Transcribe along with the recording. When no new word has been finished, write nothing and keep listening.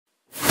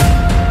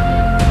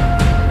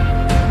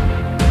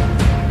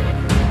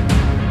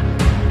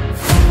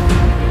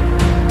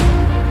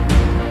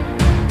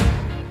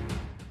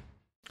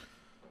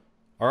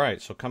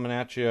Alright, so coming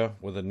at you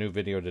with a new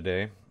video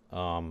today.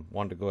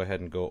 Wanted to go ahead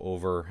and go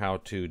over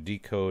how to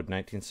decode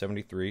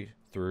 1973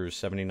 through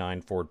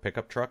 79 Ford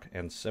pickup truck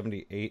and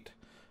 78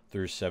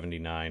 through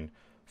 79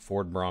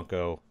 Ford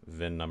Bronco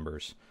VIN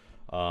numbers.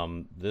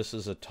 This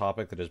is a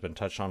topic that has been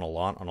touched on a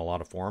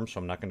lot of forums, so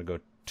I'm not going to go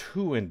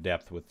too in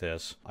depth with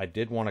this. I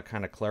did want to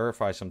kind of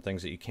clarify some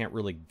things that you can't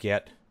really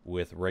get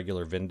with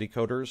regular VIN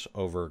decoders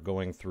over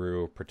going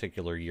through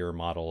particular year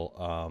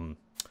model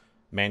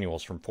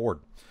manuals from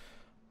Ford.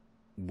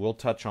 We'll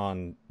touch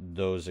on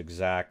those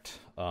exact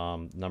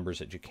numbers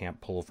that you can't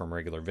pull from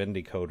regular VIN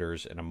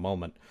decoders in a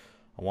moment.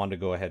 I wanted to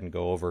go ahead and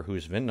go over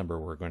whose VIN number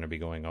we're going to be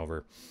going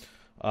over.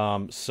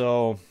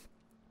 So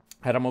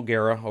Adam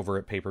O'Gara over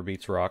at Paper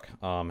Beats Rock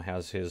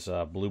has his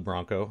blue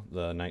Bronco,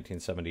 the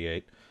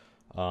 1978.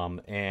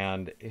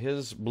 And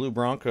his blue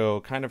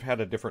Bronco kind of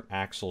had a different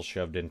axle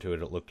shoved into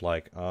it, it looked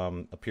like.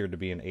 Appeared to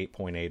be an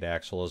 8.8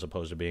 axle as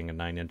opposed to being a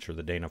 9-inch or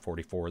the Dana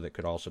 44 that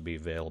could also be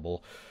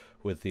available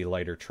with the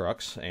lighter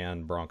trucks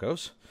and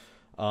Broncos.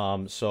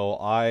 So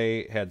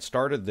I had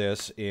started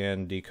this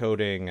in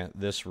decoding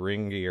this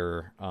ring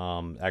gear,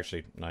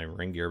 actually not even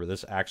ring gear, but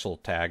this axle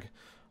tag,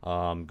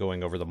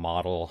 going over the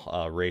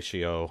model,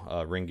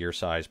 ratio, ring gear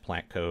size,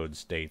 plant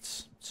codes,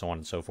 dates, so on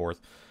and so forth.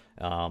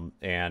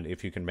 And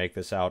if you can make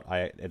this out,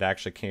 it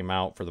actually came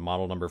out for the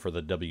model number for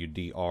the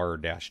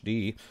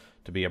WDR-D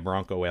to be a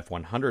Bronco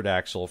F100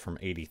 axle from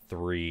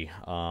 83.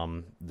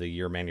 The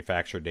year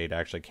manufacture date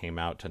actually came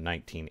out to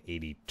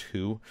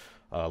 1982,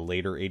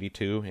 later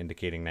 82,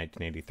 indicating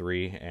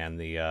 1983, and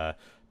the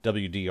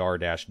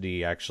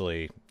WDR-D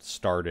actually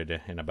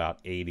started in about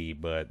 80,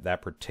 but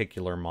that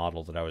particular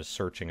model that I was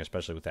searching,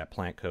 especially with that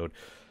plant code,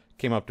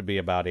 came up to be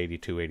about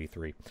 82,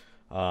 83.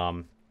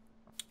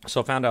 So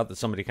I found out that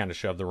somebody kind of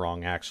shoved the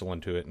wrong axle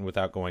into it, and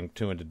without going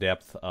too into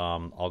depth,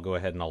 I'll go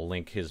ahead and I'll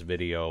link his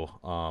video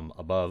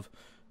above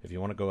if you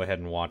want to go ahead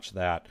and watch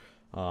that.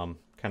 Kind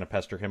of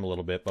pester him a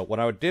little bit, but what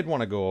I did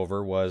want to go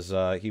over was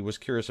he was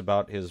curious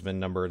about his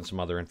VIN number and some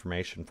other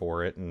information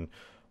for it, and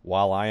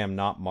while I am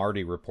not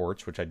Marti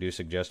reports, which I do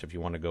suggest if you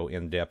want to go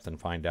in depth and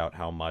find out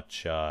how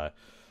much or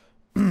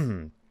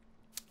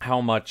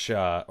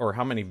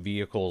how many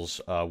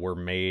vehicles were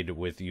made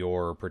with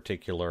your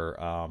particular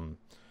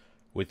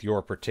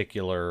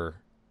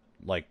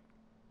like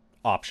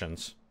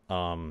options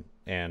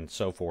and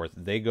so forth.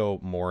 They go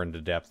more into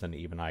depth than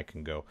even I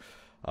can go.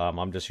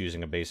 I'm just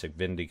using a basic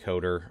VIN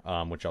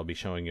decoder, which I'll be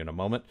showing you in a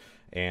moment,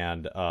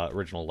 and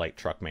original light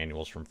truck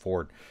manuals from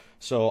Ford.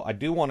 So I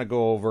do want to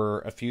go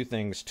over a few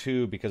things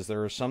too, because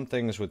there are some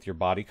things with your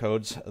body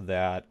codes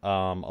that a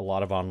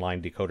lot of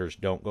online decoders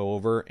don't go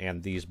over,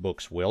 and these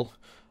books will.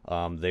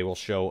 They will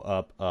show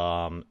up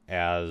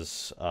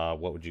as,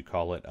 what would you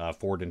call it,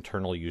 Ford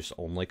internal use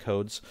only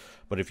codes.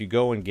 But if you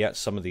go and get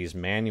some of these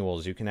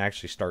manuals, you can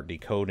actually start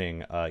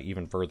decoding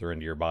even further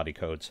into your body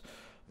codes.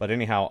 But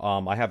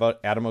anyhow, I have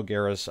Adam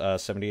O'Gara's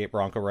 78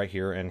 Bronco right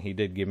here, and he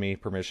did give me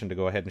permission to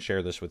go ahead and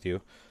share this with you.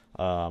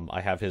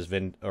 I have his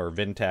VIN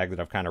tag that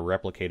I've kind of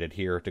replicated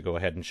here to go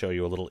ahead and show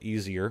you a little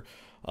easier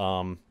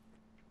on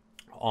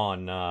what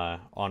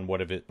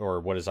his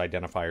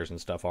identifiers and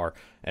stuff are.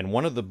 And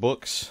one of the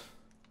books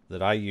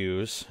that I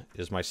use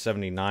is my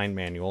 79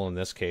 manual in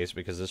this case,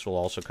 because this will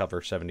also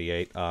cover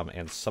 78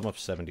 and some of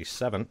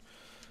 77.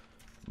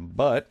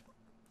 But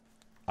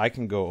I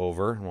can go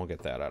over, and we'll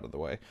get that out of the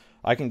way,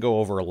 I can go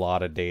over a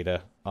lot of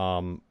data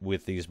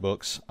with these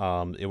books.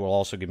 It will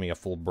also give me a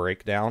full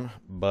breakdown,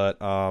 but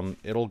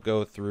it'll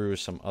go through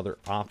some other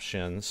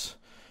options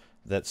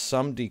that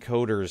some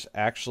decoders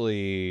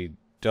actually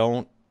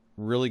don't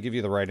really give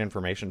you the right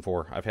information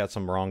for. I've had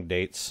some wrong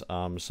dates,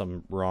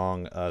 some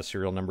wrong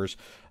serial numbers.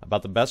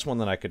 About the best one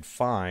that I could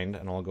find,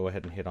 and I'll go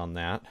ahead and hit on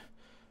that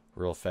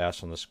real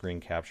fast on the screen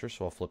capture,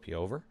 so I'll flip you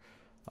over.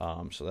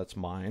 So that's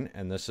mine,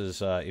 and this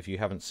is, if you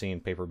haven't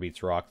seen Paper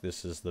Beats Rock,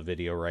 this is the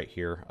video right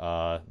here,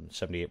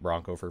 78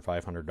 Bronco for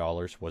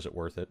 $500, was it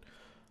worth it?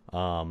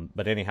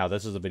 But anyhow,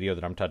 this is the video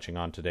that I'm touching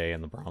on today,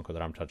 and the Bronco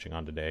that I'm touching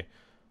on today.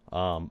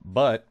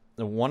 But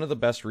one of the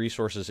best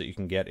resources that you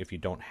can get if you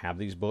don't have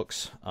these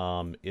books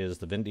is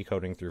the VIN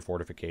Decoding through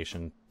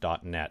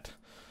Fortification.net.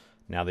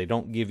 Now, they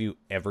don't give you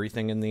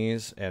everything in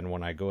these, and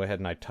when I go ahead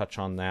and I touch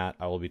on that,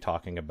 I will be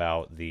talking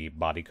about the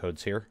body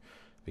codes here,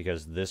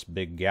 because this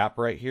big gap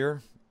right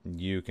here,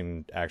 you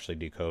can actually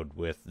decode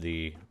with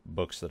the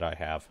books that I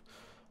have.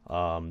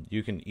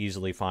 You can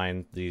easily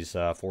find these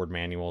Ford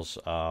manuals.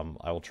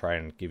 I will try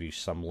and give you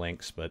some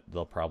links, but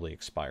they'll probably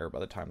expire by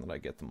the time that I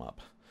get them up.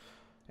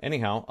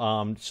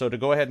 Anyhow, so to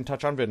go ahead and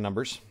touch on VIN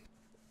numbers,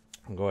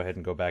 I'll go ahead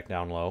and go back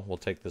down low. We'll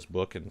take this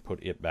book and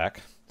put it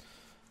back.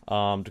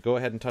 To go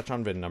ahead and touch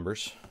on VIN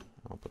numbers,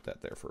 I'll put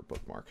that there for a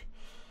bookmark.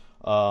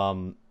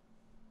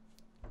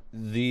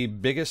 The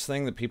biggest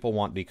thing that people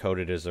want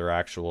decoded is their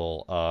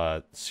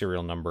actual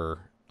serial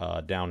number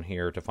down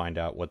here to find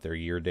out what their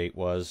year date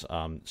was.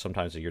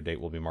 Sometimes the year date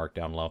will be marked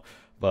down low,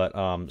 but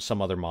some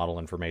other model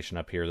information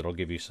up here that'll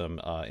give you some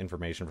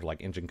information for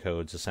like engine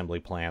codes, assembly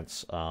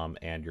plants,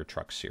 and your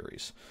truck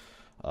series.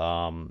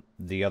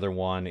 The other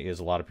one is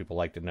a lot of people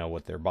like to know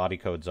what their body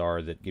codes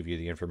are that give you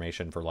the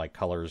information for like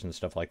colors and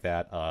stuff like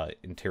that,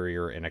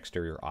 interior and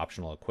exterior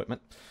optional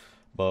equipment.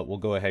 But we'll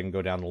go ahead and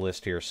go down the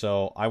list here.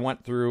 So I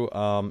went through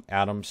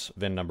Adam's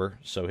VIN number.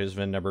 So his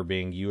VIN number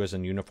being U as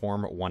in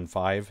uniform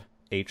 15,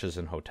 H as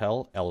in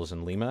hotel, L as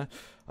in Lima,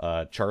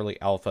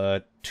 Charlie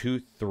Alpha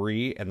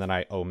 23, and then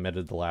I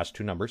omitted the last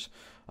two numbers.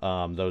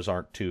 Those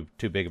aren't too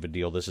big of a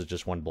deal. This is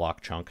just one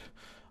block chunk.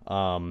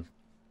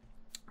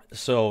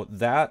 So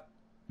that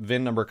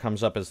VIN number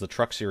comes up as the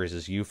truck series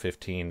is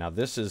U15. Now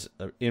this is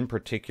in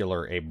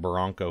particular a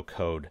Bronco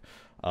code.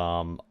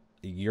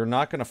 You're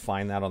not going to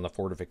find that on the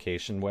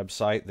Fortification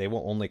website. They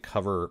will only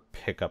cover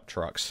pickup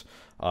trucks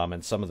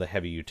and some of the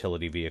heavy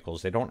utility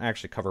vehicles. They don't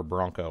actually cover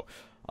Bronco.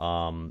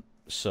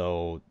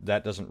 So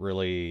that doesn't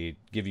really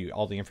give you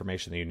all the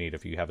information that you need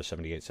if you have a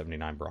 78,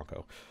 79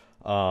 Bronco.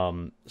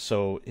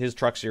 So his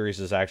truck series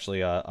is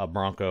actually a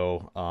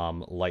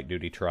Bronco light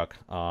duty truck.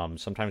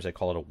 Sometimes they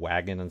call it a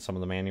wagon in some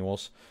of the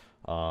manuals.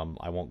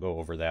 I won't go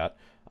over that.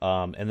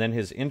 And then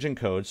his engine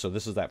code, so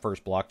this is that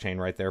first blockchain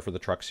right there for the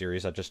truck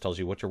series. That just tells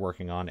you what you're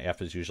working on.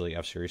 F is usually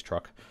F-series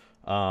truck.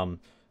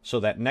 So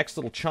that next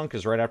little chunk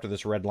is right after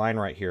this red line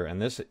right here, and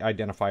this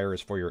identifier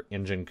is for your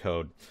engine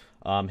code.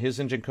 His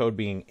engine code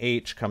being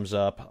H comes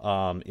up,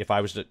 if I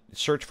was to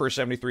search for a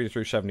 73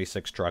 through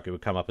 76 truck, it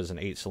would come up as an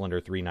 8-cylinder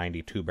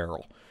 390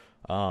 2-barrel.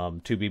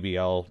 2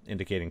 BBL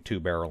indicating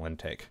 2-barrel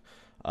intake.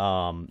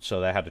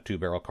 So that had a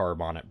 2-barrel carb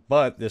on it.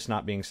 But this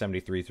not being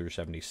 73 through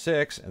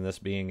 76, and this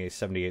being a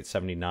 78,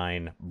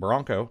 79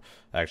 Bronco,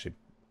 actually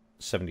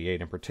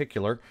 78 in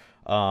particular,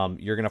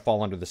 you're going to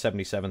fall under the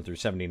 77 through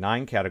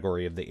 79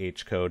 category of the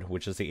H code,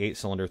 which is the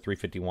 8-cylinder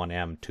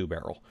 351M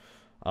 2-barrel.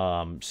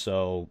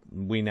 So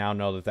we now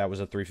know that that was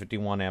a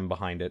 351M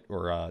behind it,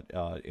 or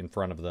in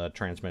front of the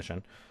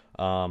transmission.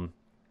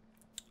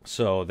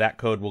 So that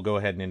code will go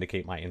ahead and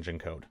indicate my engine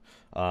code.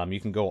 You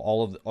can go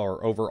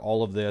over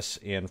all of this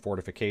in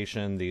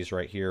Fortification. These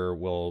right here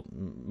will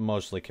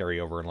mostly carry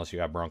over unless you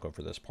have Bronco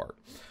for this part.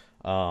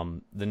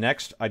 The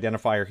next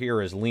identifier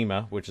here is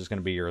Lima, which is going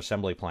to be your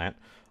assembly plant.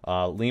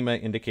 Lima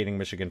indicating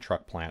Michigan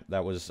truck plant.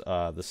 That was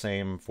the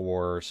same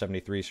for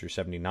 73 through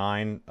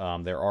 79.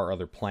 There are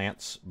other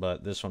plants,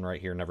 but this one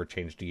right here never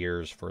changed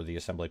years for the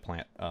assembly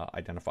plant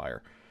identifier.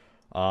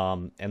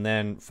 And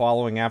then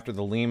following after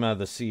the Lima,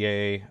 the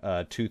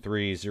CA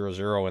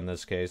 2300 in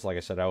this case, like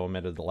I said, I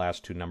omitted the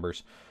last two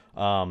numbers.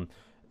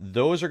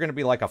 Those are going to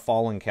be like a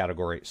falling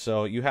category.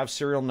 So you have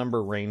serial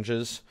number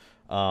ranges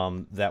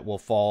that will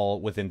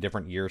fall within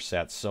different year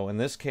sets. So in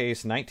this case,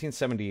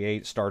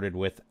 1978 started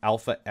with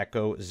Alpha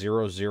Echo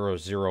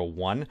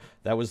 0001.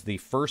 That was the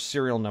first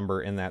serial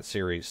number in that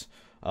series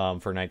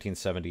for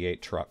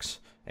 1978 trucks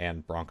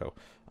and Bronco.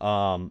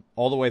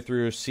 All the way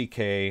through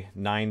CK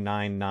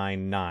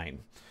 9999.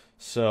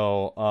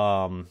 So,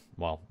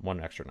 well, one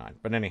extra 9.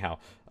 But anyhow,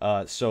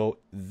 so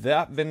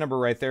that VIN number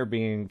right there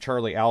being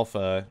Charlie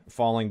Alpha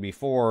falling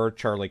before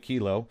Charlie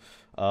Kilo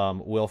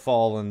will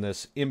fall in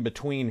this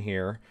in-between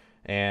here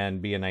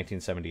and be a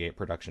 1978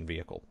 production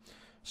vehicle.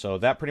 So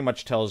that pretty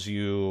much tells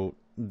you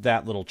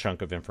that little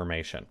chunk of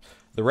information.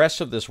 The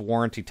rest of this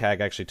warranty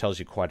tag actually tells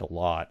you quite a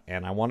lot,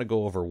 and I want to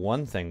go over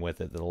one thing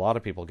with it that a lot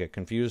of people get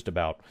confused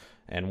about,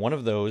 and one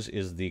of those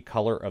is the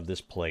color of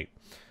this plate.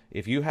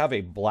 If you have a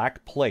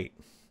black plate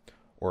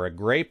or a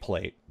gray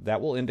plate,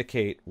 that will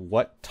indicate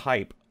what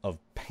type of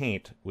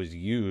paint was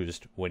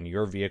used when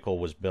your vehicle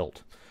was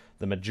built.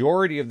 The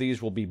majority of these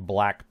will be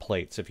black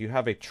plates. If you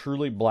have a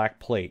truly black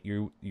plate,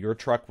 your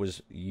truck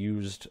was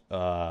used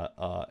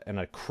an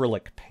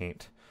acrylic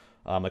paint.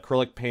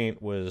 Acrylic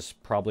paint was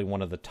probably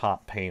one of the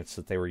top paints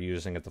that they were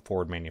using at the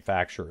Ford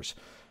manufacturers.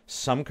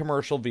 Some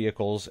commercial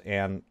vehicles,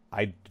 and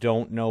I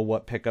don't know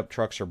what pickup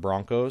trucks or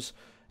Broncos,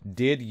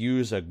 did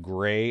use a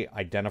gray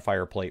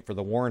identifier plate for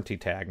the warranty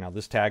tag. Now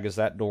this tag is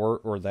that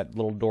door, or that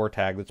little door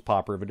tag that's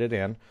pop riveted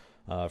in.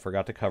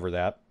 Forgot to cover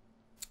that.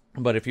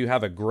 But if you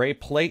have a gray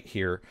plate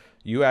here,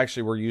 you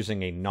actually were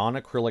using a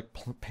non-acrylic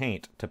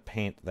paint to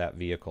paint that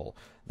vehicle.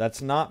 That's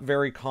not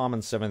very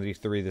common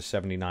 73 to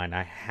 79.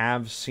 I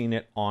have seen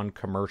it on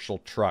commercial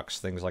trucks,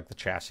 things like the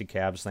chassis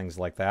cabs, things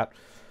like that,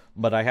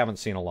 but I haven't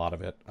seen a lot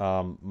of it.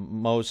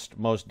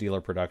 Most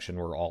dealer production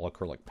were all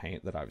acrylic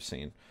paint that I've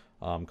seen.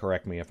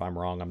 Correct me if I'm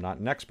wrong, I'm not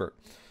an expert.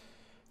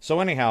 So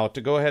anyhow,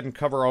 to go ahead and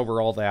cover over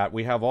all that,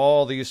 we have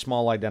all these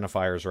small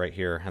identifiers right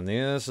here, and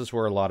this is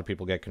where a lot of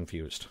people get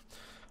confused.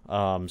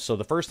 So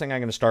the first thing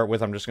I'm going to start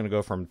with, I'm just going to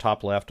go from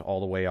top left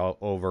all the way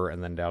over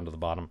and then down to the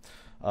bottom.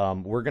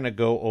 We're going to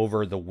go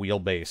over the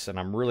wheelbase, and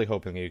I'm really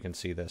hoping that you can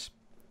see this.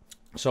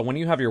 So when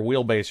you have your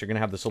wheelbase, you're going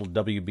to have this little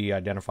WB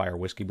identifier,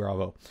 Whiskey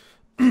Bravo.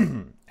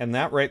 And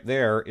that right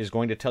there is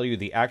going to tell you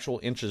the actual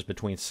inches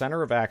between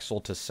center of axle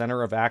to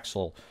center of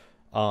axle,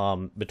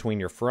 between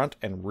your front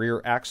and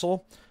rear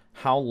axle,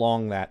 how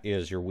long that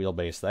is, your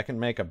wheelbase. That can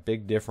make a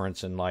big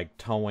difference in like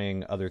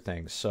towing, other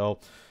things. So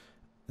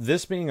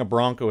this being a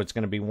Bronco, it's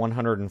going to be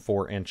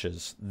 104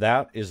 inches.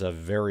 That is a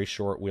very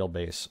short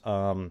wheelbase.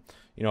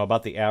 You know,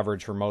 about the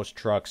average for most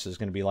trucks is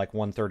going to be like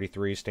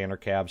 133,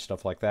 standard cab,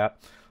 stuff like that.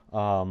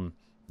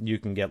 You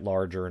can get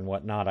larger and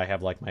whatnot. I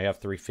have like my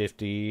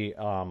F350.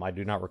 I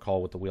do not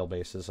recall what the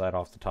wheelbase is right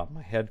off the top of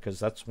my head, because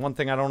that's one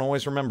thing I don't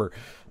always remember.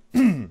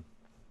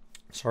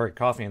 Sorry,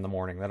 coffee in the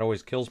morning. That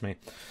always kills me.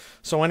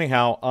 So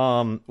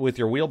anyhow, with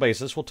your wheelbase,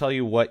 this will tell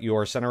you what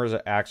your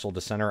center axle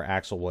to center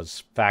axle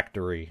was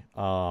factory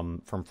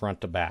from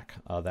front to back.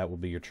 That will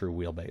be your true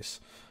wheelbase.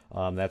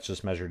 That's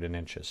just measured in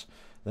inches.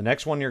 The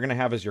next one you're going to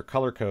have is your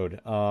color code.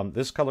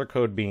 This color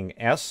code being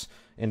S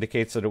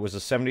indicates that it was a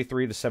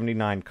 73 to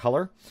 79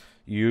 color.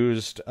 I'm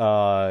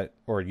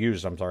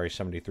sorry,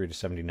 73 to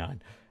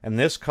 79. And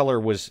this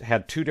color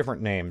had two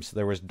different names.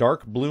 There was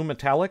dark blue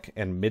metallic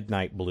and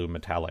midnight blue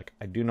metallic.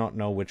 I do not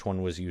know which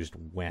one was used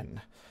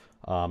when.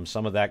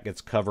 Some of that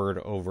gets covered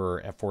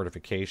over at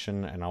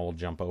Fortification, and I will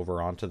jump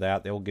over onto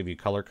that. They will give you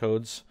color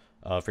codes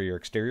for your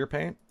exterior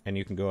paint, and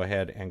you can go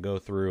ahead and go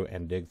through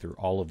and dig through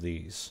all of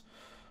these.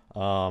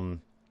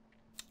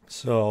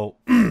 So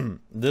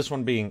this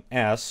one being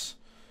S,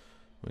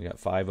 we got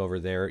 5 over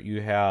there.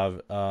 You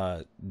have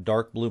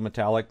dark blue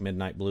metallic,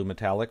 midnight blue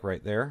metallic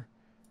right there.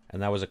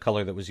 And that was a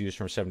color that was used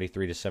from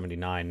 73 to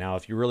 79. Now,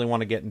 if you really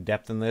want to get in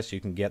depth in this, you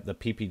can get the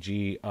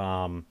PPG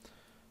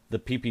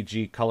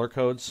color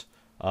codes.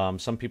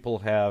 Some people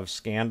have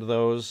scanned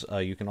those.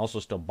 You can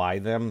also still buy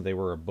them. They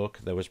were a book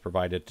that was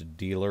provided to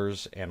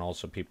dealers and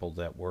also people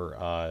that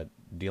were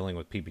dealing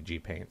with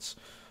PPG paints.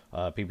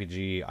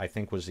 PPG, I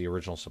think, was the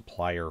original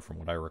supplier from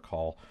what I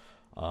recall.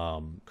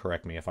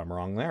 Correct me if I'm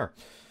wrong there.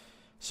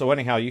 So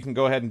anyhow, you can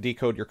go ahead and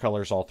decode your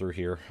colors all through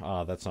here.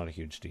 That's not a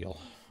huge deal.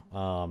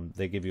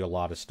 They give you a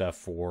lot of stuff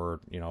for,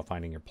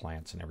 finding your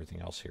plants and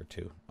everything else here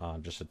too.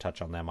 Just to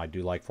touch on them, I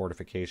do like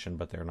Fortification,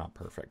 but they're not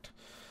perfect.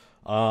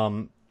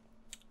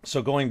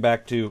 So going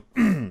back to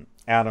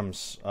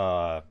Adam's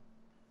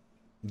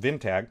VIN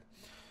tag,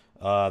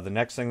 the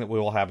next thing that we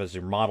will have is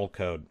your model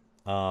code.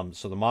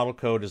 So the model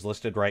code is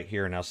listed right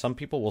here. Now, some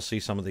people will see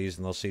some of these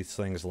and they'll see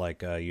things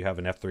like you have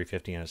an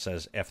F350 and it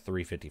says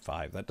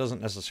F355. That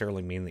doesn't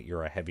necessarily mean that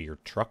you're a heavier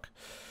truck.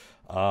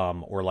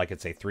 Or like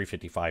it's a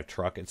 355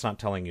 truck. It's not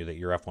telling you that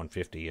your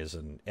F-150 is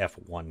an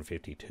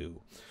F-152.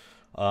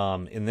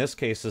 In this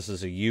case, this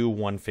is a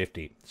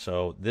U-150.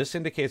 So this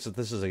indicates that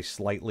this is a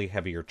slightly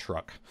heavier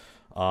truck.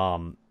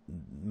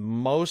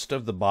 Most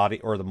of the body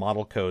or the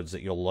model codes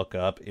that you'll look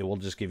up, it will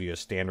just give you a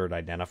standard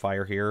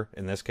identifier here.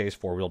 In this case,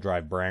 four-wheel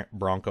drive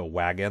Bronco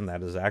wagon.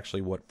 That is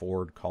actually what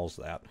Ford calls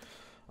that.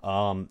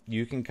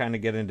 You can kind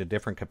of get into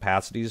different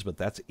capacities, but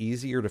that's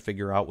easier to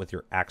figure out with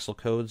your axle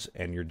codes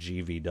and your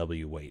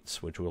GVW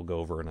weights, which we'll go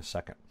over in a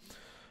second.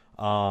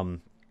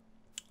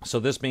 So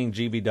this being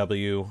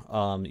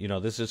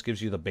GVW, this just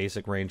gives you the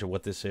basic range of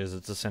what this is.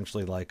 It's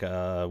essentially like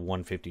a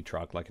 150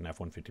 truck, like an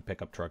F-150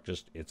 pickup truck,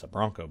 just it's a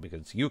Bronco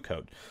because it's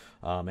U-code.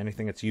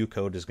 Anything that's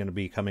U-code is going to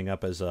be coming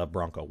up as a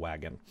Bronco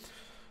wagon.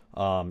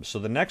 So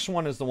the next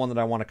one is the one that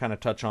I want to kind of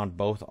touch on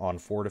both on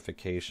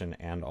Fortification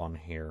and on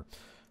here.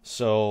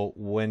 So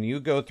when you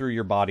go through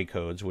your body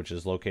codes, which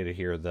is located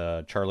here,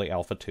 the Charlie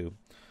Alpha 2,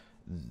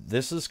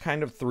 this is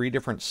kind of 3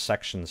 different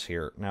sections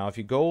here. Now, if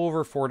you go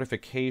over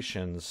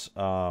Fortification's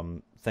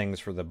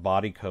things for the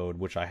body code,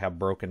 which I have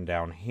broken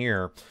down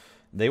here,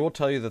 they will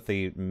tell you that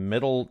the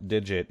middle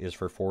digit is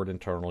for Ford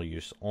internal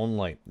use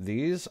only.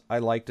 These I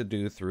like to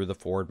do through the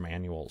Ford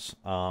manuals.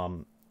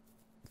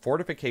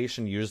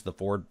 Fortification used the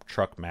Ford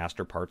Truck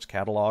Master Parts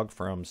Catalog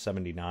from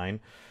 '79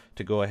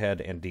 to go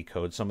ahead and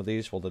decode some of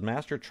these. Well, the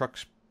Master Truck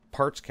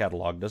Parts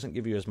Catalog doesn't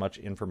give you as much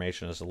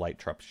information as the Light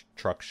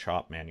Truck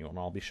Shop Manual, and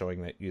I'll be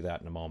showing you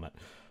that in a moment.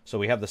 So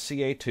we have the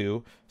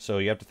CA2, so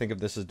you have to think of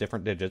this as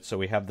different digits. So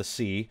we have the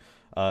C.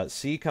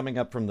 C coming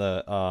up from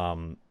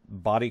the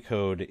body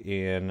code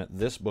in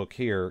this book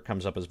here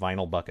comes up as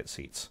vinyl bucket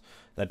seats.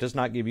 That does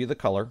not give you the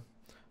color.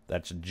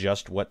 That's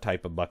just what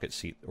type of bucket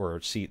seat or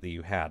seat that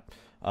you had.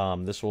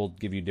 This will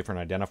give you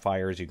different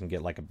identifiers. You can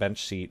get like a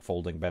bench seat,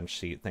 folding bench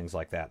seat, things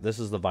like that. This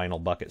is the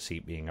vinyl bucket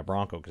seat being a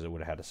Bronco because it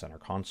would have had a center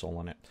console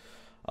in it.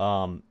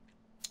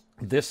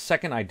 This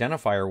second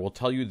identifier will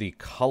tell you the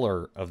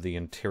color of the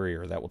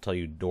interior. That will tell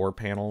you door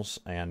panels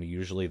and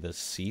usually the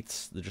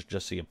seats,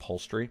 just the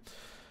upholstery.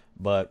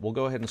 But we'll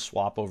go ahead and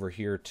swap over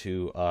here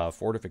to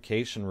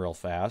Fortification real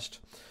fast.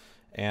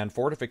 And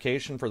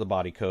Fortification for the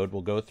body code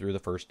will go through the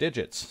first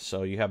digits.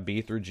 So you have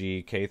B through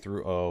G, K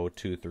through O,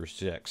 2 through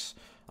 6.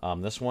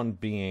 This one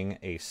being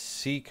a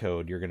C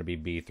code, you're going to be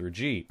B through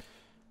G.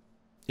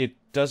 It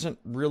doesn't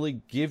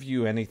really give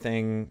you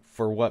anything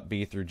for what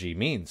B through G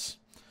means.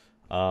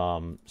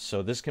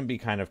 So this can be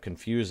kind of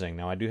confusing.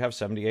 Now I do have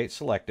 78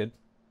 selected,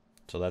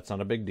 so that's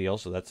not a big deal.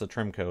 So that's the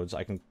trim codes.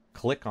 I can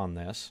click on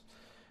this,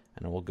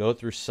 and we'll go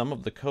through some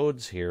of the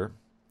codes here,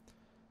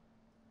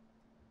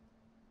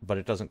 but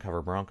it doesn't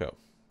cover Bronco.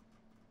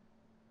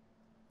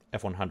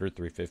 F100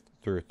 through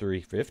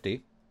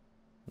 350,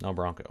 no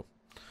Bronco.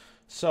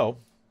 So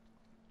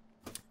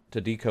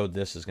to decode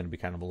this is going to be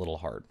kind of a little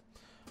hard.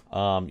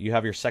 You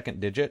have your second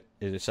digit.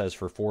 It says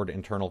for Ford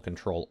internal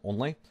control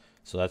only.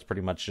 So that's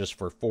pretty much just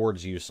for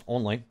Ford's use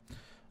only.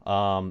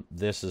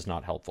 This is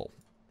not helpful.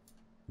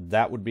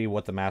 that would be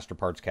what the master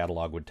parts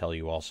catalog would tell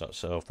you also.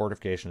 So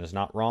Fortification is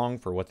not wrong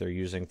for what they're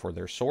using for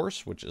their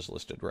source, which is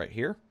listed right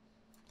here.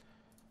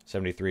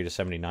 73 to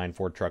 79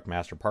 Ford Truck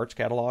Master Parts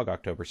Catalog,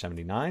 October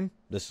 79.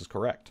 This is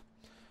correct.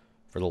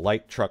 For the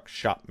Light Truck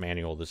Shop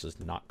Manual, this is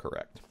not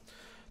correct.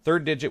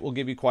 Third digit will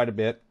give you quite a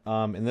bit.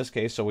 In this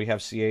case, so we have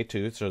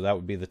CA2, so that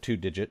would be the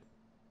 2-digit.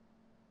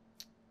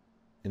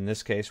 In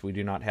this case, we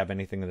do not have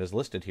anything that is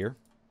listed here.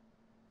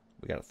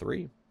 We got a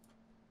 3.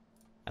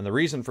 And the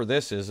reason for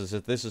this is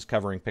that this is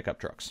covering pickup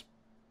trucks.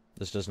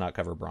 This does not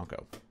cover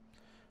Bronco.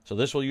 So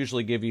this will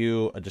usually give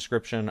you a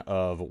description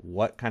of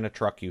what kind of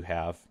truck you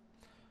have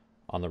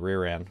on the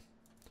rear end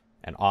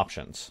and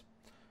options.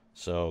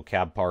 So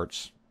cab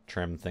parts,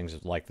 trim,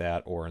 things like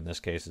that, or in this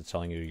case it's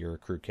telling you your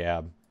crew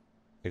cab,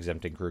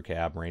 exempting crew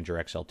cab, Ranger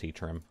XLT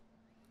trim.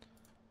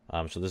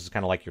 So this is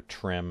kind of like your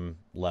trim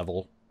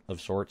level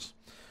of sorts.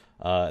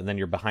 And then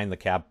your behind the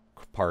cab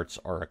parts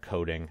are a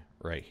coding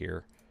right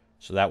here.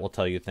 So that will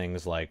tell you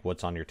things like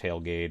what's on your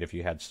tailgate, if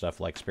you had stuff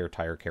like spare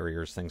tire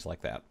carriers, things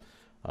like that.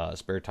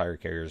 Spare tire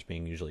carriers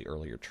being usually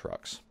earlier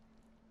trucks.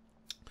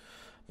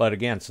 But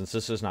again, since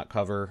this does not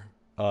cover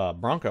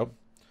Bronco,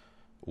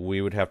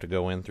 we would have to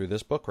go in through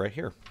this book right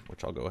here,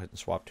 which I'll go ahead and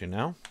swap to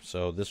now.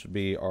 So this would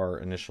be our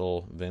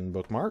initial VIN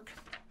bookmark.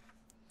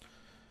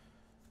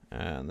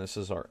 And this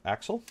is our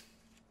axle.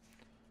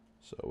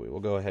 So we will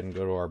go ahead and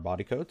go to our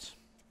body codes.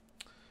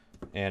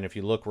 And if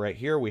you look right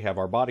here, we have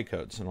our body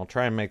codes. And I'll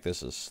try and make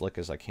this as slick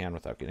as I can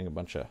without getting a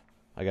bunch of...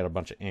 I got a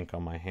bunch of ink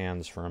on my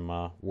hands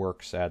from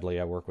work, sadly.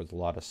 I work with a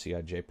lot of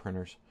CIJ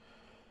printers.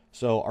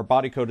 So our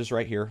body code is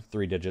right here,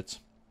 3 digits.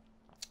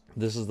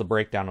 This is the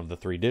breakdown of the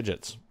 3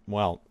 digits.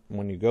 Well,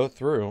 when you go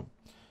through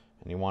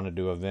and you want to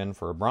do a VIN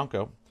for a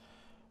Bronco,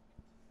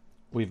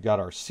 we've got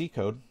our C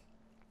code.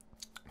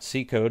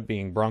 C code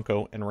being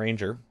Bronco and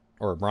Ranger,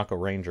 or Bronco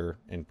Ranger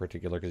in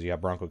particular, because you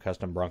have Bronco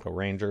Custom, Bronco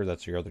Ranger,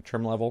 that's your other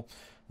trim level.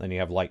 Then you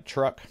have Light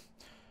Truck,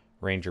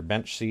 Ranger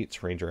bench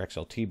seats, Ranger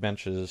XLT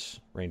benches,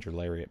 Ranger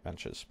Lariat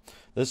benches.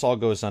 This all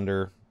goes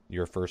under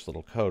your first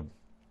little code.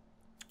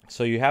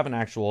 So you have an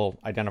actual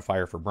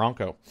identifier for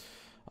Bronco.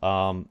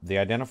 The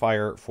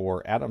identifier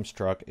for Adam's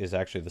truck is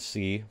actually the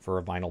C for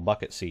a vinyl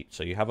bucket seat.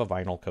 So you have a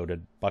vinyl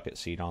coated bucket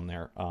seat on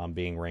there,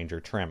 being Ranger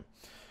trim.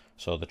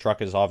 So the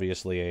truck is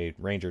obviously a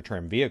Ranger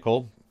trim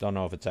vehicle. Don't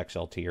know if it's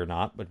XLT or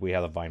not, but we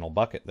have a vinyl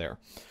bucket there.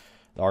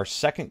 Our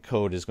second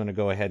code is going to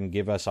go ahead and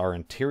give us our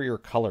interior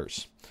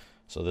colors.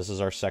 So this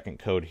is our second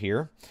code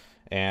here.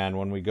 And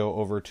when we go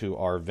over to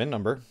our VIN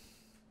number,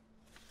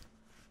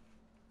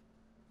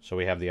 so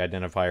we have the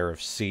identifier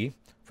of C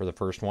for the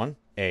first one,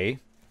 A.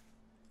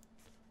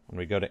 When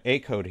we go to A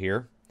code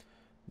here,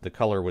 the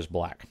color was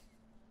black.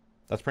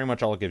 That's pretty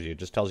much all it gives you. It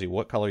just tells you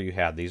what color you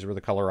had. These were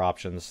the color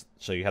options.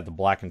 So you had the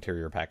black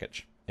interior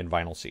package in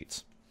vinyl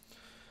seats.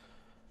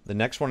 The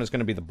next one is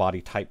going to be the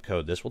body type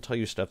code. This will tell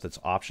you stuff that's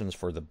options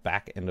for the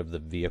back end of the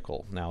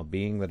vehicle. Now,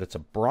 being that it's a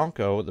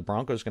Bronco, the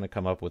Bronco is going to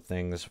come up with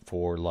things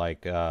for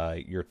like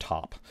your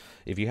top.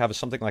 If you have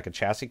something like a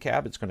chassis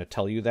cab, it's going to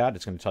tell you that.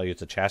 It's going to tell you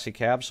it's a chassis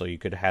cab, so you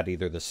could have had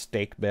either the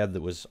stake bed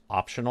that was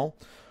optional,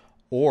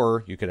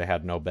 or you could have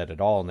had no bed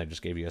at all, and they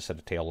just gave you a set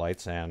of tail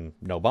lights and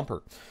no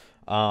bumper.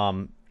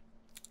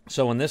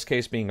 So in this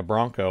case, being a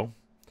Bronco,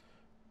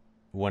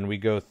 when we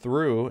go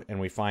through and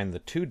we find the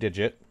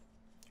 2-digit,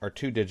 our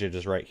 2-digit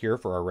is right here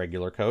for our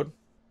regular code.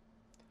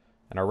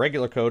 And our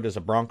regular code is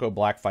a Bronco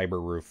black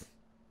fiber roof.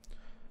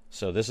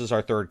 So this is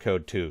our third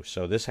code too.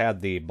 So this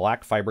had the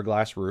black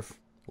fiberglass roof,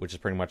 which is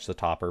pretty much the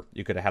topper.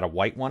 You could have had a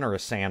white one or a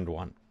sand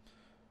one.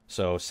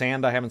 So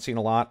sand I haven't seen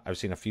a lot. I've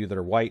seen a few that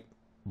are white.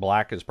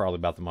 Black is probably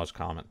about the most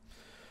common.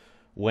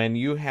 When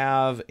you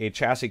have a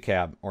chassis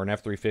cab or an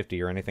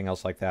F-350 or anything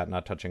else like that,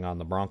 not touching on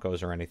the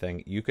Broncos or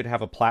anything, you could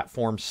have a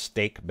platform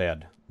stake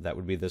bed. That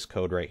would be this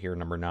code right here,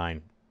 number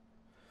 9.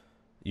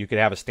 You could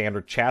have a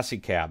standard chassis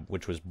cab,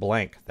 which was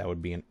blank. That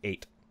would be an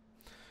 8.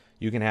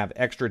 You can have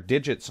extra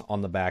digits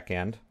on the back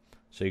end.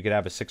 So you could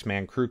have a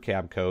 6-man crew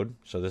cab code.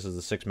 So this is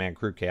the 6-man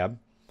crew cab.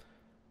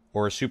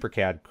 Or a super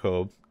cab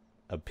code,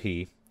 a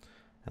P.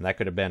 And that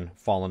could have been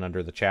fallen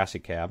under the chassis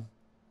cab.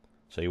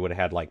 So you would have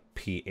had like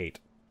P8,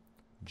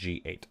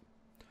 G8.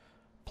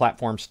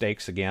 Platform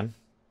stakes again.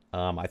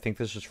 I think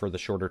this is for the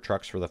shorter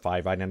trucks for the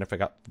 5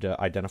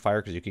 identifier,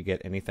 because you could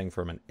get anything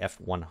from an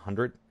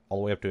F100 all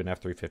the way up to an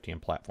F350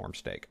 and platform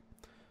stake.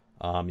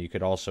 You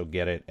could also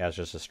get it as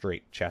just a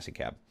straight chassis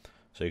cab,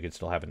 so you could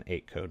still have an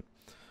 8 code.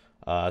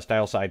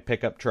 Style side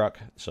pickup truck,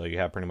 so you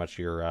have pretty much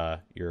your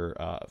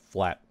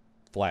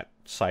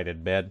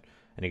flat-sided bed,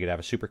 and you could have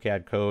a super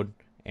cab code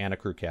and a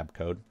crew cab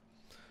code,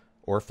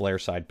 or flare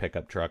side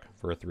pickup truck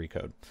for a 3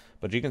 code.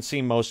 But you can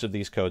see most of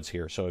these codes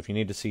here. So if you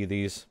need to see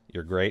these,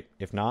 you're great.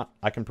 If not,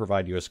 I can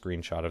provide you a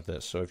screenshot of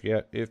this. So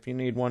if you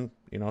need one,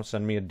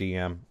 send me a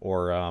DM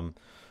or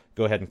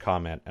go ahead and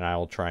comment, and I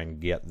will try and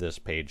get this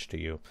page to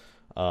you.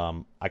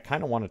 I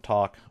kind of want to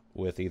talk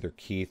with either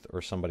Keith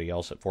or somebody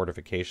else at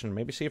Fortification,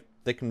 maybe see if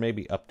they can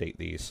maybe update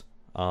these,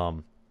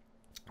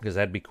 because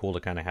that'd be cool to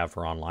kind of have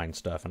for online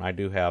stuff. And I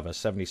do have a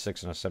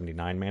 76 and a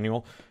 79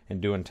 manual, and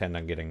do intend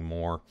on getting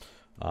more.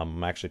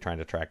 I'm actually trying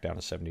to track down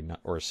a 79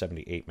 or a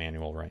 78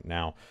 manual right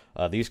now.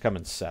 These come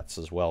in sets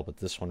as well, but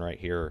this one right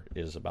here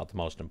is about the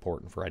most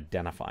important for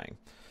identifying.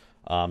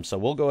 So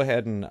we'll go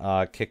ahead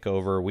and kick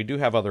over. We do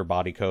have other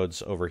body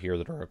codes over here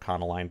that are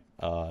Econoline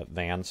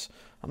vans.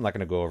 I'm not going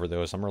to go over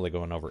those. I'm really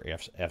going over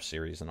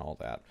F-Series and all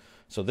that.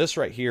 So this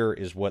right here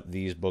is what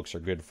these books are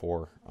good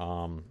for.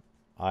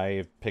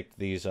 I picked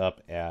these up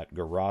at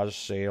garage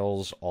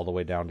sales all the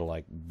way down to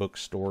like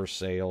bookstore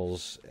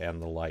sales and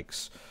the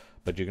likes.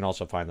 But you can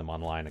also find them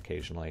online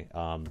occasionally.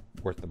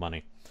 Worth the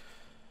money.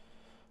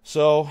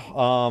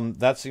 So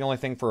that's the only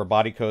thing for a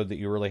body code that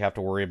you really have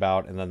to worry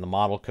about. And then the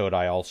model code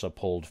I also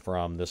pulled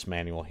from this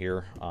manual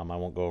here. I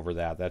won't go over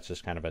that. That's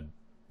just kind of a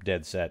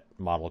dead set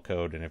model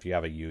code. And if you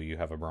have a U, you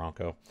have a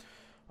Bronco.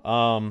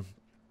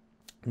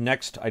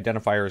 Next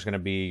identifier is going to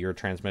be your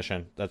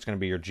transmission. That's going to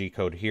be your G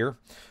code here.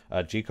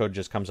 G code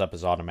just comes up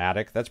as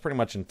automatic. That's pretty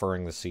much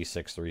inferring the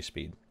C6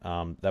 3-speed.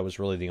 That was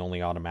really the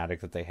only automatic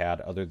that they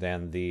had other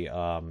than the,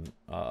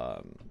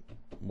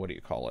 what do you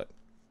call it?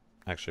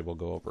 Actually, we'll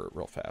go over it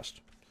real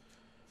fast.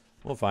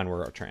 We'll find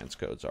where our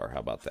transcodes are.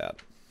 How about that?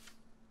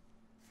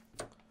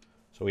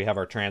 So we have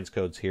our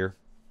transcodes here.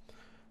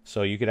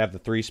 So you could have the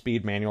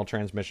 3-speed manual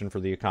transmission for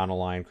the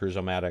Econoline,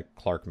 Cruise-O-Matic,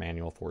 Clark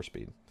manual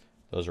 4-speed.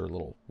 Those are a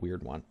little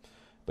weird one.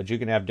 But you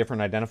can have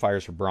different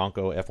identifiers for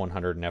Bronco,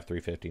 F100, and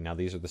F350. Now,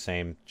 these are the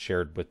same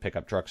shared with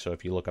pickup trucks, so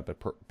if you look up a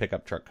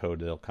pickup truck code,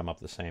 they'll come up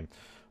the same.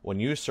 When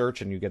you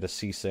search and you get a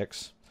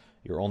C6,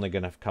 you're only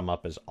going to come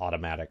up as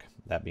automatic,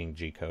 that being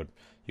G code.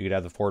 You could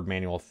have the Ford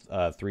manual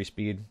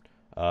 3-speed,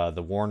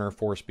 the Warner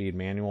 4-speed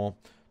manual,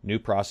 New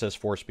Process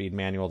 4-speed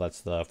manual,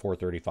 that's the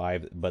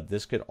 435, but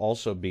this could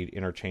also be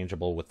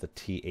interchangeable with the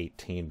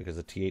T18 because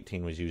the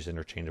T18 was used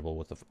interchangeable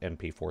with the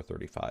NP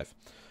 435.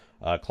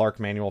 Clark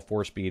manual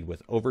 4-speed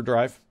with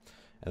overdrive,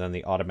 and then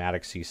the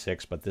automatic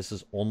C6, but this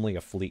is only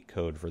a fleet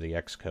code for the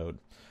X code.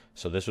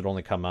 So this would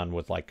only come on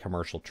with like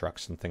commercial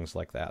trucks and things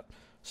like that.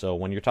 So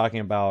when you're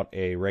talking about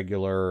a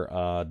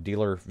regular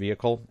dealer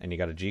vehicle and you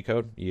got a G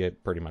code, you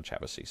pretty much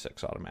have a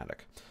C6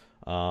 automatic.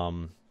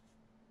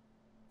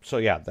 So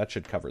yeah, that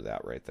should cover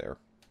that right there.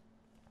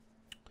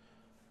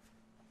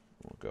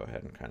 We'll go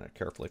ahead and kind of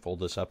carefully fold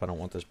this up. I don't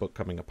want this book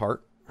coming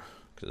apart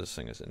because this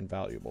thing is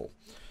invaluable.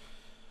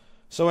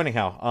 So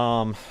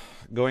anyhow,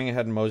 going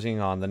ahead and moseying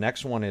on, the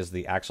next one is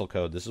the axle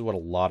code. This is what a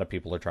lot of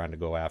people are trying to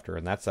go after,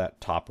 and that's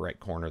that top right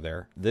corner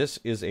there. This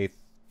is a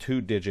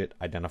 2-digit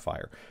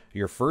identifier.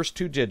 Your first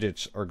 2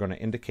 digits are going to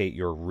indicate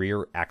your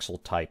rear axle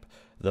type.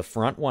 The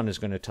front one is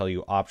going to tell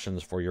you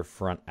options for your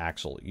front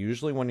axle.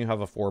 Usually when you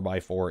have a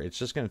 4x4, it's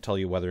just going to tell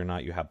you whether or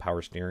not you have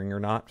power steering or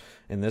not.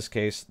 In this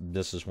case,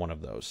 this is one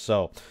of those.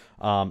 So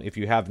if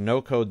you have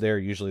no code there,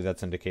 usually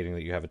that's indicating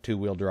that you have a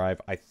 2-wheel drive.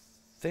 I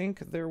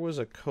think there was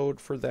a code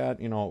for that.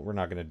 You know, we're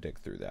not going to dig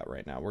through that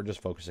right now. We're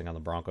just focusing on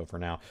the Bronco for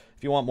now.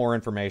 If you want more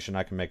information,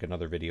 I can make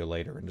another video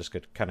later and just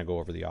kind of go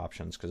over the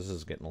options because this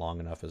is getting long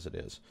enough as it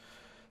is.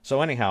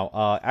 So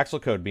anyhow,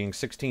 axle code being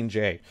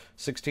 16J.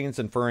 16 is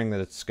inferring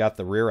that it's got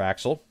the rear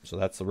axle. So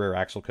that's the rear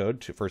axle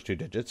code, first 2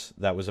 digits.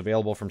 That was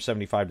available from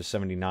 75 to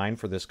 79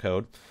 for this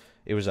code.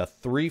 It was a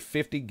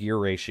 350 gear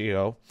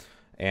ratio,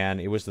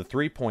 and it was the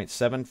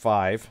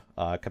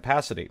 3.75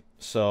 capacity.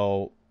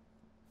 So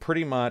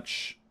pretty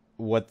much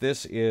what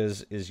this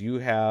is you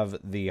have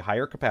the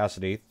higher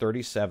capacity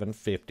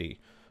 3750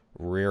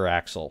 rear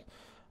axle.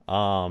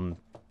 The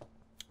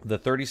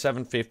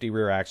 3750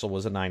 rear axle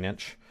was a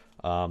 9-inch.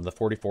 The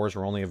 44s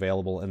were only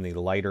available in the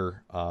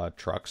lighter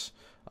trucks,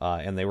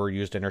 and they were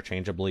used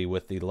interchangeably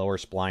with the lower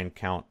spline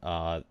count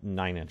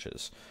 9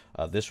 inches.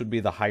 This would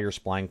be the higher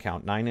spline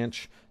count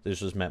 9-inch.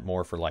 This was meant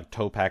more for like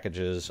tow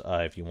packages,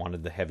 if you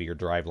wanted the heavier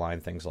driveline,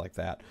 things like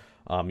that.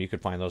 You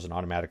could find those in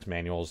automatics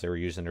manuals. They were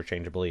used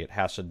interchangeably. It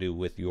has to do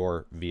with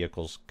your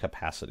vehicle's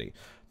capacity.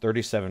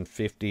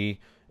 3750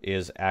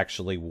 is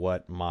actually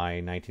what my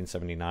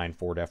 1979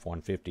 Ford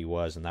F-150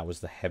 was, and that was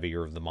the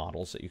heavier of the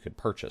models that you could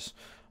purchase.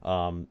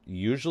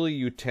 Usually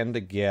you tend to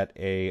get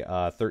a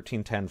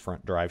 1310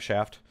 front drive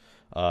shaft,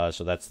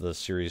 so that's the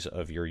series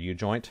of your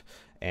U-joint,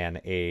 and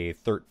a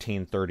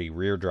 1330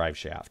 rear drive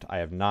shaft. I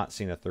have not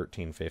seen a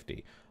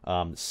 1350.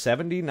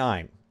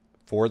 79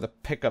 for the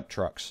pickup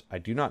trucks. I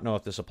do not know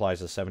if this applies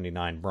to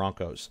 79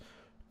 Broncos.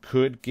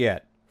 Could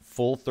get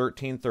full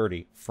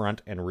 1330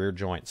 front and rear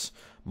joints.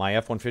 My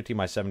F-150,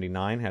 my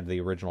 79, had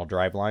the original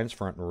drive lines,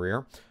 front and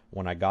rear,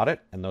 when I got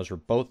it, and those were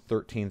both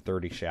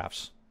 1330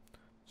 shafts.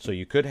 So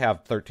you could have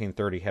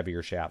 1330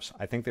 heavier shafts.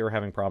 I think they were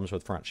having problems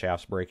with front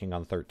shafts breaking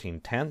on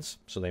 1310s,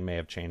 so they may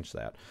have changed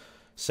that.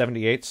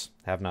 78s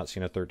have not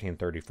seen a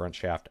 1330 front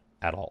shaft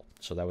at all.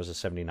 So that was a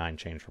 79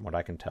 change from what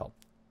I can tell.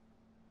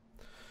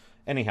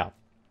 Anyhow,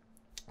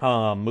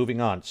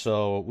 moving on.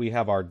 So we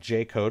have our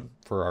J code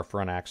for our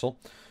front axle.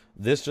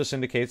 This just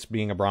indicates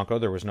being a Bronco.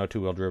 There was no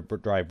 2-wheel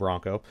drive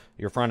Bronco.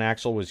 Your front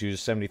axle was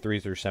used 73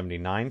 through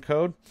 79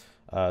 code.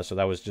 So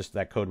that was just,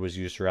 that code was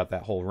used throughout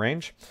that whole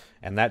range.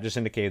 And that just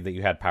indicated that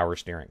you had power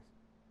steering.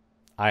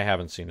 I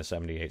haven't seen a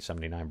 78,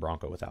 79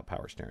 Bronco without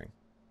power steering.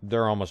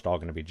 They're almost all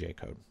going to be J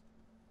code.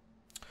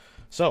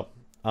 So,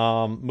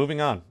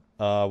 moving on.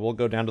 we'll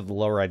go down to the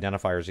lower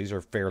identifiers. These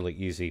are fairly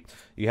easy.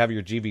 You have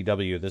your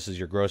GVW. This is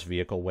your gross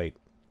vehicle weight.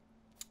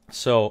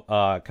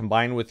 So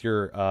combined with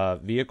your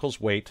vehicle's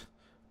weight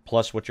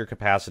plus what your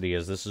capacity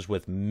is, this is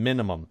with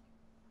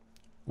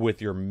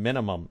your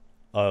minimum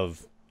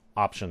of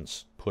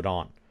options put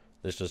on.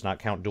 This does not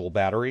count dual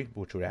battery,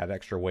 which would add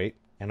extra weight,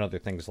 and other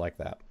things like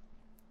that.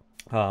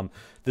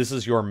 This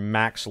is your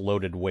max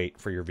loaded weight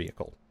for your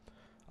vehicle.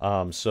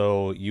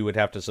 So you would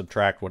have to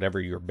subtract whatever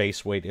your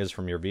base weight is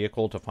from your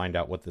vehicle to find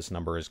out what this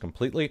number is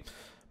completely.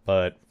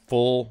 But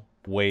full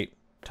weight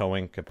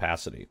towing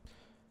capacity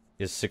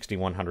is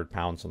 6,100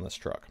 pounds on this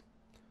truck.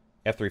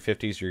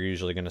 F-350s, you're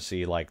usually going to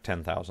see like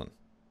 10,000,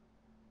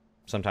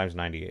 sometimes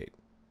 98.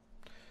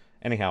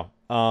 Anyhow,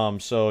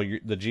 so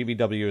the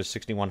GVW is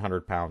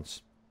 6,100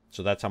 pounds.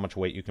 So that's how much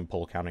weight you can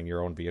pull counting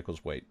your own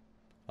vehicle's weight.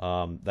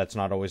 That's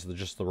not always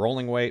just the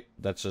rolling weight.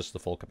 That's just the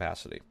full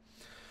capacity.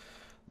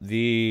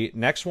 The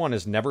next one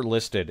is never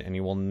listed, and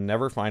you will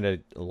never find a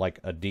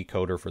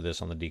decoder for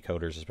this on the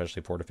decoders,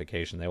 especially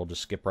fortification. They will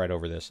just skip right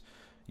over this.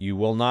 You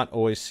will not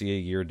always see a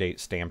year date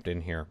stamped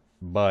in here,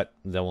 but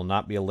there will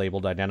not be a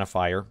labeled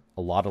identifier.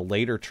 A lot of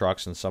later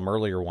trucks and some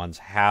earlier ones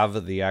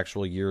have the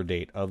actual year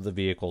date of the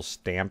vehicle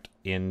stamped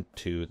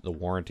into the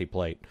warranty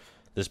plate.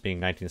 This being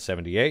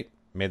 1978,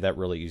 made that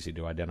really easy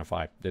to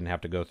identify. Didn't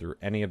have to go through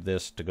any of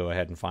this to go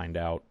ahead and find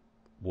out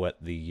what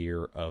the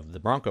year of the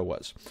Bronco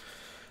was.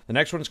 The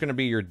next one is going to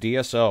be your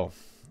DSO.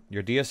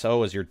 Your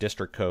DSO is your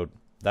district code.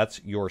 That's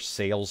your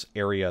sales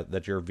area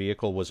that your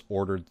vehicle was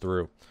ordered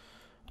through.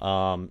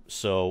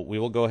 So we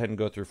will go ahead and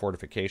go through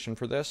fortification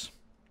for this.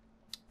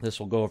 This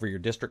will go over your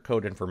district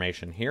code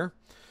information here.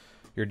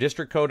 Your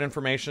district code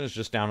information is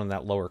just down in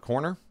that lower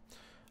corner.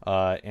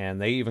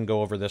 And they even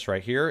go over this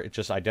right here. It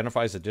just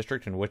identifies the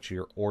district in which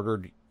you're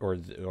ordered, or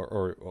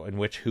in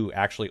which who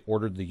actually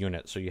ordered the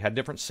unit. So you had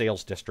different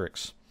sales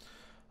districts.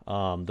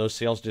 Those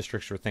sales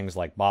districts were things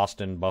like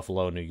Boston,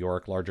 Buffalo, New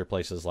York, larger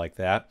places like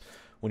that.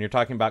 When you're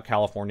talking about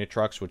California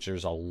trucks, which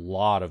there's a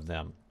lot of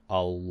them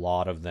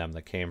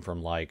that came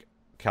from like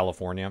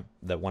California,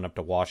 that went up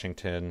to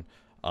Washington,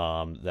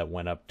 that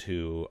went up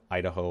to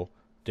Idaho,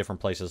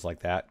 different places like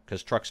that,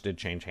 because trucks did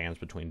change hands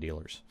between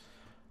dealers.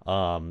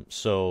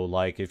 So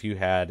like if you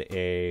had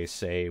a,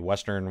 say,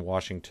 Western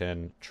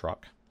Washington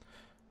truck,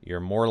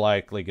 you're more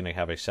likely going to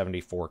have a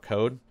 74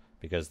 code,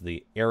 because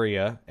the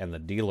area and the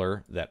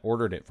dealer that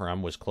ordered it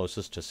from was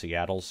closest to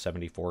Seattle's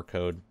 74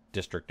 code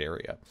district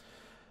area.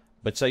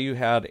 But say you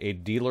had a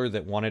dealer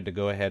that wanted to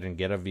go ahead and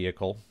get a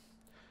vehicle,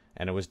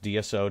 and it was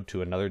DSO'd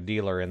to another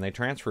dealer, and they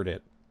transferred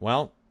it.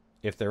 Well,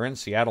 if they're in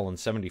Seattle in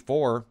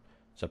 74,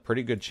 it's a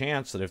pretty good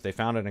chance that if they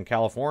found it in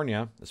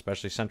California,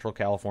 especially Central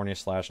California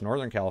 /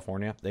 Northern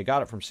California, they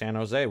got it from San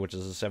Jose, which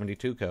is a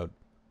 72 code,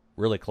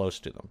 really close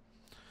to them.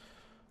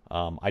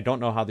 I don't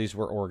know how these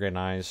were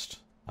organized.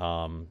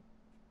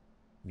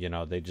 You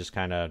know, they just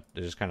kind of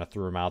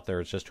threw them out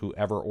there. It's just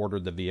whoever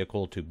ordered the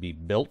vehicle to be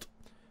built,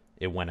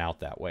 it went out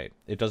that way.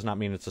 It does not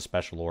mean it's a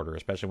special order,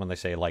 especially when they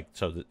say, like,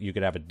 so that you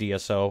could have a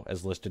DSO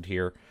as listed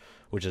here,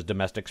 which is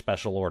domestic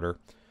special order.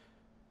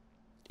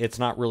 It's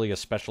not really a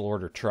special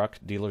order truck.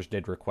 Dealers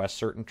did request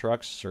certain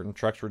trucks. Certain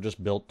trucks were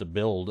just built to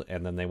build,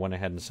 and then they went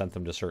ahead and sent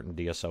them to certain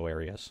DSO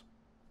areas.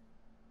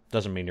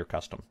 Doesn't mean you're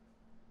custom.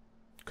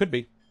 Could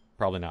be,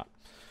 probably not.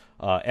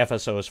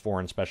 FSO is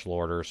foreign special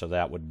order, so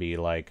that would be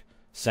like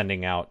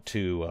sending out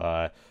to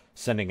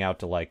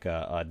like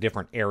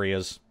different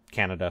areas,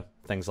 Canada,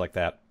 things like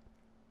that.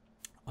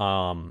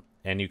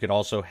 And you could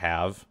also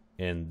have,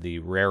 in the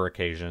rare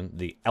occasion,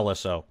 the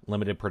LSO,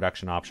 limited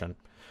production option.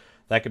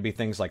 That could be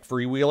things like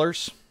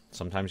freewheelers.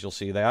 Sometimes you'll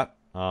see that.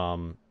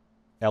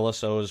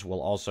 LSOs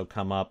will also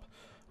come up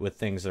with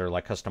things that are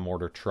like custom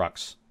order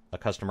trucks. A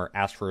customer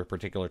asked for a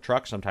particular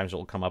truck. Sometimes it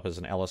will come up as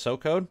an LSO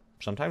code.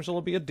 Sometimes it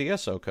will be a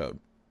DSO code.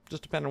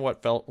 Just depending on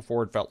what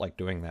Ford felt like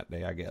doing that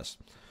day, I guess.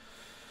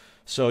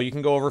 So you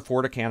can go over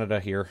Ford of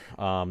Canada here.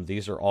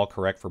 These are all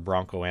correct for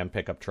Bronco and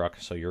pickup truck,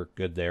 so you're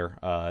good there.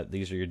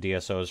 These are your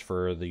DSOs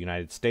for the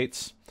United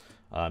States.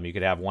 You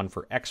could have one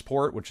for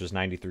export, which is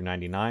 90 through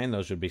 99.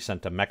 Those would be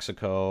sent to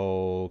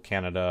Mexico,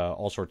 Canada,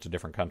 all sorts of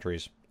different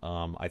countries.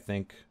 I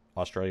think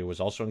Australia was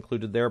also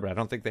included there, but I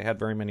don't think they had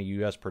very many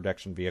U.S.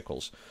 production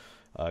vehicles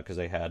because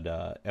they had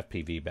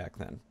FPV back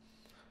then.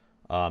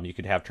 You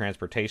could have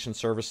transportation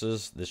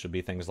services. This would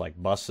be things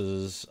like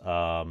buses,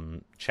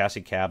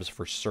 chassis cabs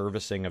for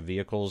servicing of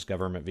vehicles,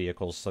 government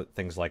vehicles,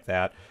 things like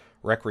that.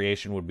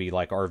 Recreation would be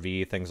like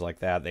RV, things like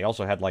that. They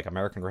also had like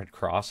American Red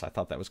Cross. I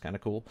thought that was kind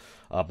of cool.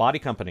 Body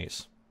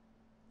companies.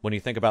 When you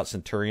think about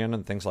Centurion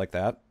and things like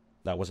that,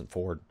 that wasn't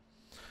Ford.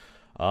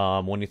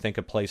 When you think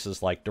of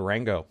places like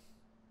Durango,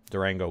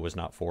 Durango was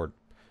not Ford.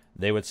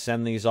 They would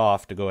send these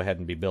off to go ahead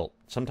and be built.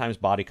 Sometimes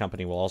body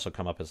company will also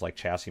come up as like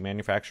chassis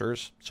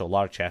manufacturers. So a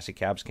lot of chassis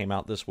cabs came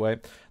out this way.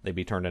 They'd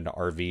be turned into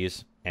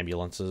RVs,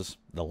 ambulances,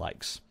 the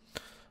likes.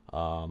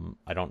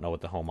 I don't know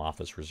what the Home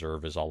Office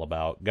Reserve is all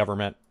about.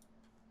 Government,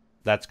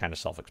 that's kind of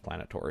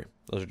self-explanatory.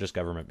 Those are just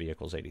government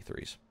vehicles,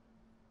 83s.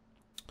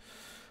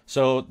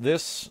 So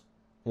this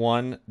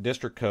one,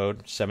 district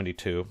code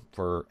 72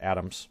 for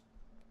Adams.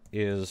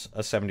 is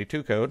a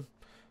 72 code,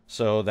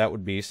 so that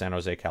would be San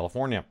Jose,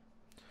 California.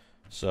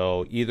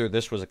 So either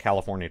this was a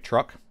California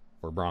truck,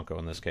 or Bronco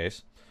in this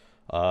case,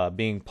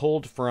 being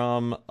pulled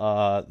from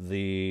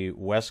the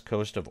west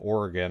coast of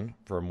Oregon,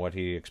 from what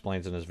he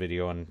explains in his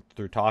video and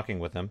through talking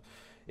with him.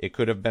 It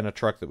could have been a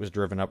truck that was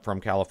driven up from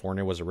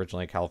California, was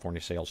originally a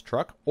California sales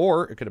truck,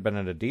 or it could have been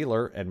at a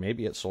dealer, and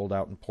maybe it sold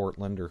out in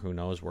Portland or who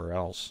knows where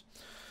else.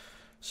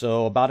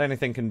 So about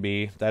anything can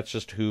be. That's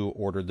just who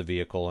ordered the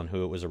vehicle and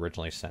who it was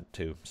originally sent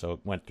to. So it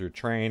went through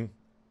train,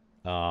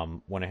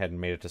 went ahead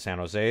and made it to San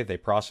Jose. They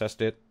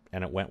processed it,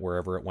 and it went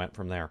wherever it went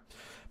from there.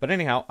 But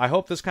anyhow, I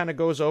hope this kind of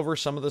goes over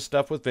some of the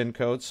stuff with VIN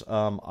codes.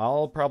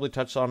 I'll probably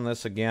touch on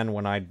this again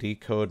when I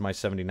decode my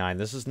 79.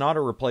 This is not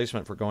a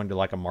replacement for going to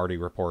like a Marti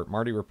report.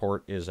 Marti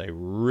report is a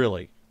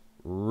really,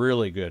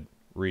 really good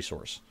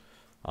resource.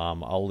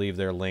 I'll leave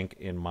their link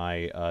in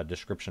my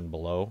description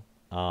below.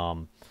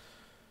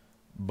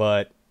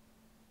 But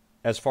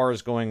as far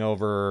as going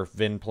over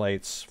VIN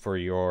plates for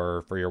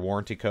your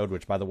warranty code,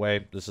 which by the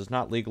way, this is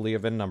not legally a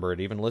VIN number. It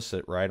even lists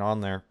it right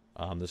on there.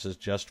 This is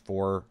just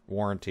for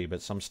warranty,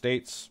 but some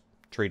states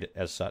treat it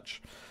as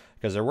such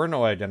because there were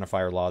no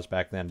identifier laws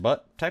back then.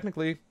 But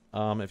technically,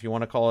 if you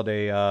want to call it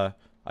a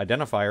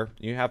identifier,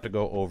 you have to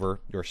go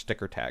over your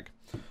sticker tag.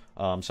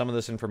 Some of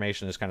this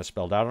information is kind of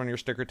spelled out on your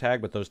sticker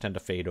tag, but those tend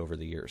to fade over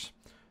the years.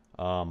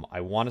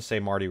 I want to say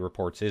Marti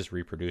Reports is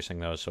reproducing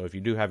those. So if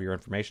you do have your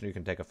information, you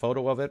can take a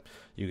photo of it.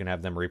 You can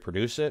have them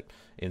reproduce it.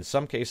 In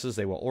some cases,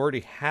 they will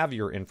already have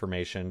your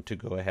information to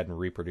go ahead and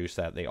reproduce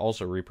that. They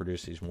also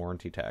reproduce these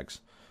warranty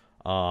tags.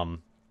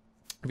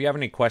 If you have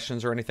any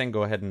questions or anything,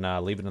 go ahead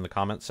and leave it in the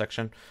comments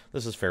section.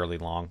 This is fairly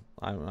long.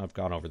 I've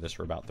gone over this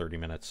for about 30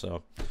 minutes,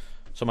 so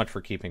much for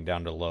keeping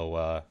down to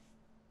low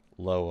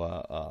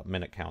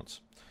minute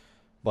counts.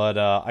 But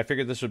I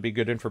figured this would be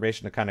good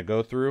information to kind of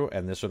go through,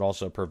 and this would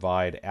also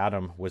provide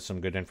Adam with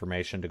some good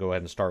information to go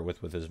ahead and start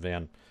with his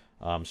VIN.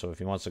 So if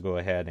he wants to go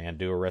ahead and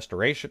do a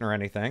restoration or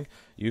anything,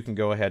 you can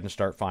go ahead and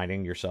start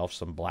finding yourself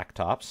some black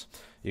tops.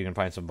 You can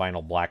find some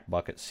vinyl black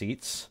bucket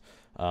seats.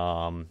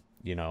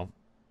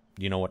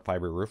 You know what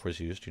fiber roof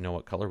was used, you know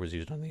what color was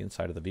used on the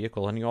inside of the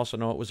vehicle, and you also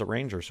know it was a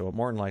Ranger, so it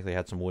more than likely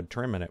had some wood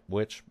trim in it,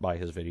 which, by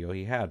his video,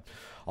 he had.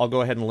 I'll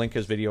go ahead and link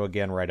his video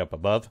again right up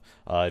above.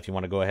 If you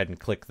want to go ahead and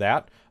click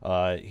that,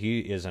 he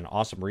is an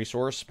awesome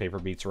resource. Paper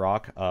Beats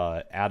Rock.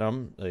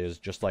 Adam is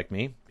just like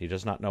me. He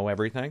does not know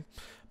everything,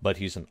 but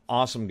he's an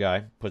awesome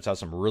guy, puts out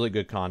some really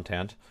good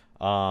content.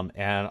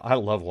 And I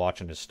love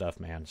watching his stuff,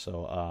 man.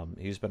 So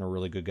he's been a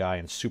really good guy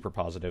and super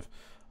positive.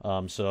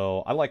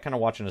 So I like kind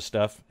of watching his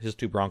stuff. His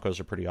two Broncos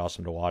are pretty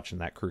awesome to watch,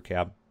 and that crew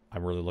cab,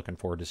 I'm really looking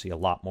forward to see a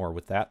lot more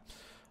with that.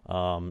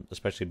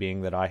 Especially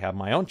being that I have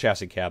my own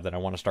chassis cab that I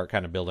want to start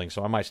kind of building,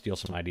 so I might steal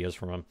some ideas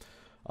from him.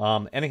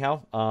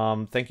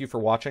 Anyhow, thank you for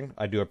watching.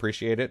 I do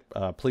appreciate it.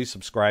 Please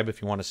subscribe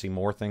if you want to see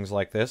more things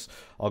like this.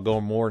 I'll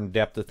go more in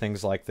depth to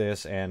things like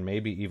this, and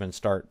maybe even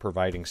start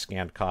providing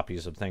scanned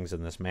copies of things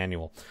in this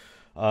manual.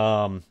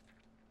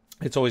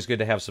 It's always good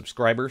to have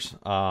subscribers.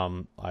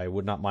 I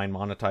would not mind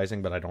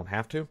monetizing, but I don't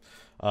have to.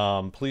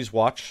 Please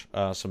watch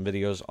some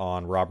videos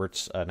on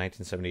Robert's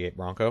 1978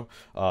 Bronco.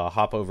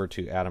 Hop over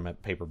to Adam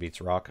at Paper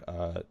Beats Rock.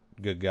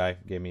 Good guy.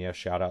 Gave me a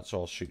shout out,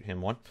 so I'll shoot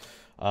him one.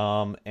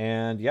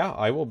 And yeah,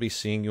 I will be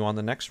seeing you on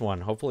the next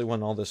one. Hopefully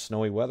when all this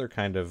snowy weather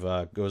kind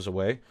of goes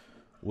away,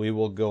 we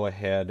will go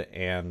ahead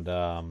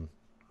and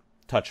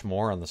touch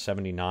more on the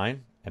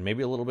 79 and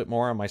maybe a little bit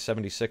more on my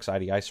 76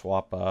 IDI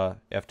swap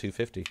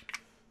F250.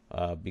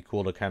 Be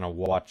cool to kind of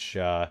watch,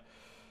 kind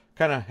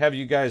of have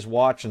you guys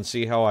watch and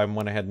see how I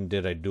went ahead and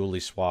did a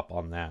dually swap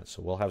on that.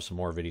 So we'll have some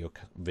more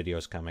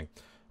videos coming.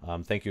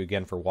 Thank you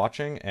again for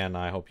watching, and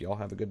I hope you all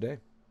have a good day.